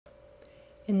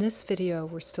In this video,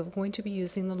 we're still going to be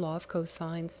using the law of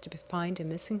cosines to find a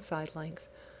missing side length.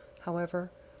 However,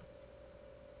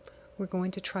 we're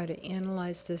going to try to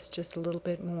analyze this just a little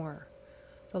bit more.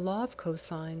 The law of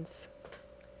cosines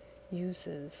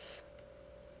uses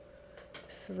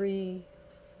three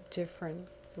different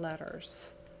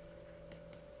letters.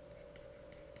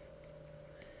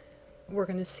 We're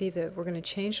going to see that we're going to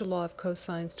change the law of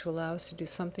cosines to allow us to do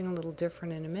something a little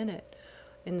different in a minute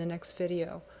in the next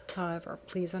video. However,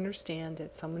 please understand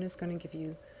that someone is going to give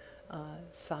you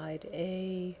side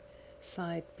A,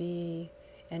 side B,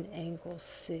 and angle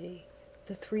C.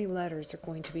 The three letters are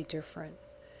going to be different.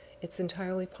 It's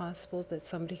entirely possible that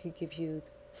somebody could give you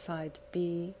side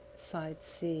B, side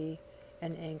C,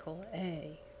 and angle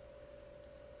A.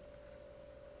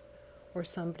 Or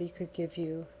somebody could give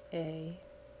you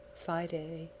side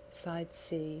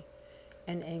C,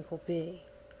 and angle B.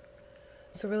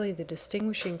 So really the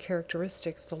distinguishing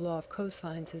characteristic of the law of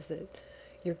cosines is that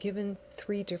you're given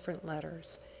three different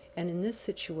letters. And in this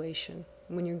situation,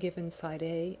 when you're given side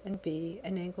A and B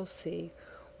and angle C,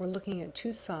 we're looking at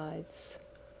two sides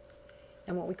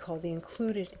and what we call the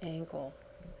included angle.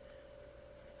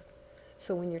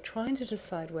 So when you're trying to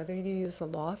decide whether you use the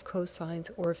law of cosines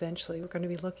or eventually we're going to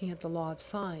be looking at the law of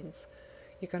sines,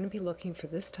 you're going to be looking for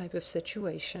this type of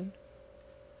situation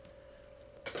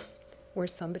where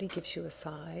somebody gives you a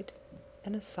side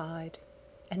and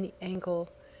the angle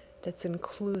that's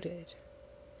included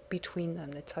between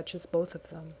them, that touches both of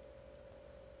them.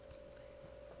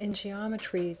 In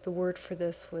geometry, the word for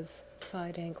this was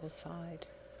side angle side.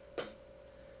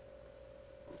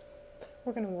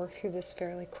 We're going to work through this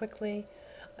fairly quickly.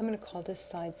 I'm going to call this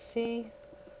side C.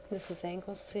 This is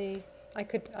angle C. I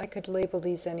could label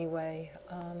these anyway.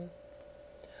 I'm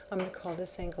going to call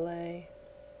this angle A,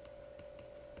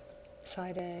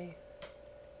 side A,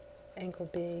 angle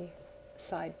B,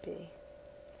 side B.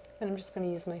 And I'm just going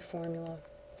to use my formula.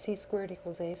 C squared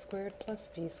equals A squared plus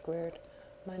B squared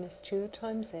minus 2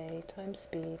 times A times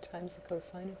B times the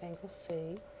cosine of angle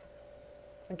C.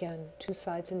 Again, two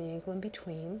sides and the angle in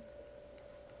between.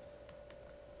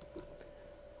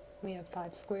 We have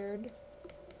 5 squared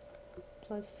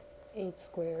plus 8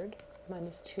 squared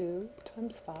minus 2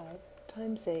 times 5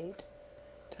 times 8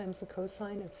 times the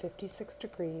cosine of 56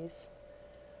 degrees.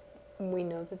 We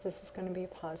know that this is going to be a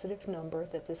positive number,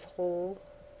 that this whole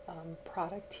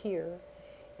product here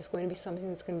is going to be something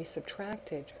that's going to be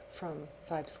subtracted from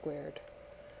 5 squared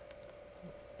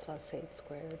plus 8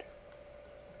 squared.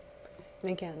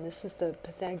 And again, this is the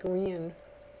Pythagorean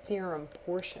theorem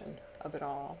portion of it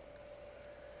all.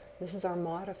 This is our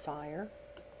modifier,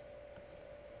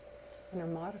 and our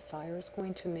modifier is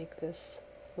going to make this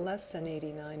less than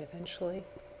 89 eventually.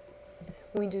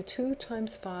 When we do 2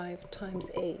 times 5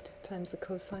 times 8 times the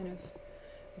cosine of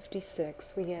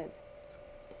 56, we get,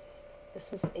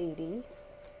 this is 80,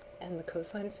 and the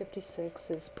cosine of 56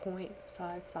 is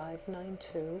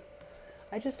 0.5592.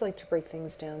 I just like to break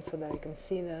things down so that I can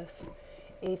see this.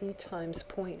 80 times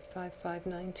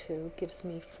 0.5592 gives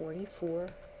me 44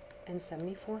 and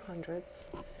 74 hundredths.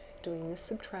 Doing this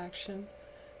subtraction,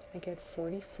 I get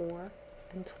 44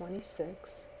 and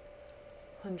 26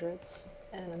 hundredths,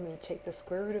 and I'm going to take the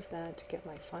square root of that to get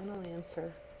my final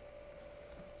answer,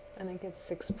 and I get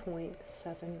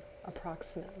 6.7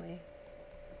 approximately.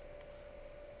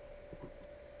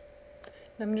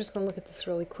 And I'm just going to look at this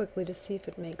really quickly to see if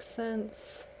it makes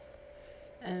sense,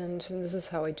 and this is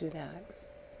how I do that.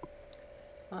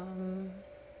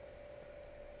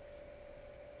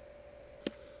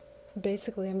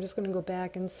 Basically, I'm just going to go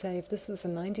back and say if this was a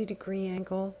 90-degree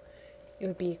angle, it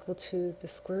would be equal to the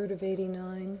square root of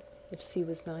 89. If C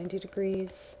was 90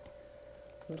 degrees,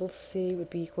 little c would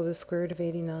be equal to the square root of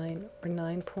 89, or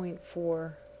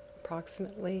 9.4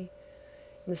 approximately. And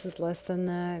this is less than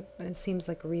that, and it seems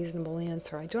like a reasonable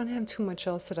answer. I don't have too much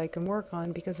else that I can work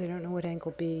on because I don't know what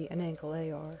angle B and angle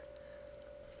A are.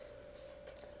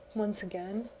 Once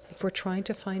again, if we're trying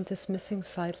to find this missing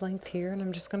side length here, and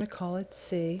I'm just going to call it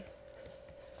C,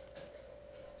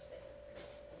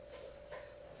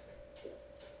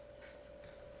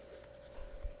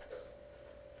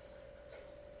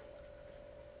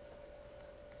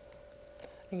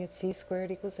 I get C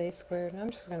squared equals A squared, and I'm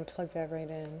just going to plug that right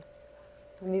in.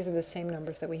 And these are the same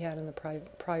numbers that we had in the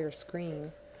prior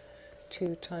screen.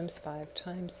 2 times 5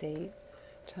 times 8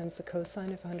 times the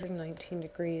cosine of 119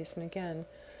 degrees. And again,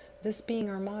 this being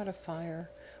our modifier,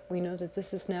 we know that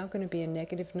this is now going to be a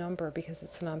negative number because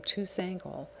it's an obtuse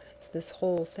angle. So this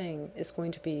whole thing is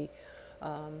going to be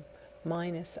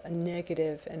minus a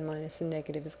negative, and minus a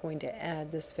negative is going to add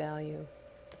this value.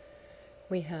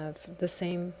 We have the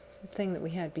same thing that we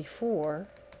had before.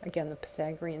 again, the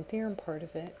Pythagorean theorem part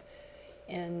of it.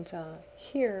 And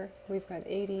here we've got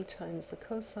 80 times the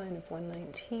cosine of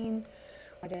 119,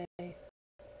 side A,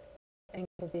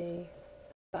 angle B,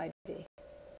 side B.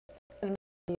 And I'm going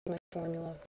to use my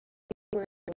formula.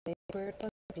 A squared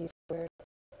plus B squared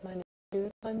minus 2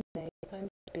 times A times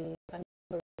B times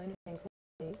cosine of angle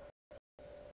B.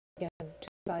 Again, two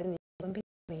sides in the angle in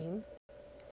between.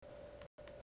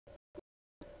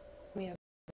 We have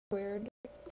squared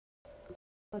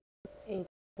plus 8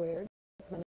 squared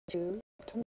minus 2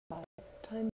 times 5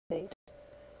 times 8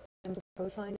 times the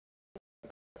cosine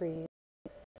of 3.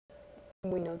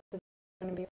 And we know that it's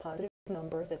going to be a positive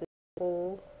number, that the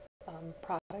whole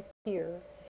product here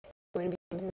is going to be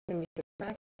something that's going to be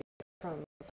subtracted from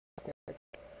 5 squared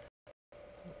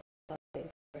plus 8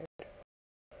 squared.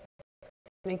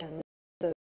 And again,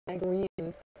 the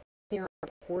Pythagorean theorem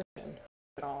portion of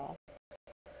it all.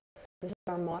 This is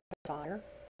our modifier,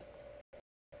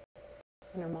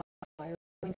 and our modifier is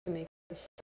going to make this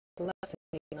less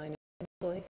than 89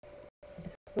 eventually.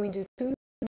 When we do 2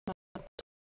 times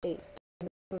 8 to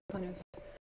the cosine of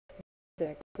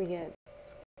 6, we get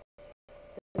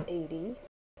 80,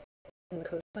 and the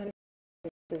cosine of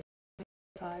 6 is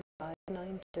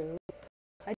 5592.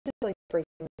 I just like to break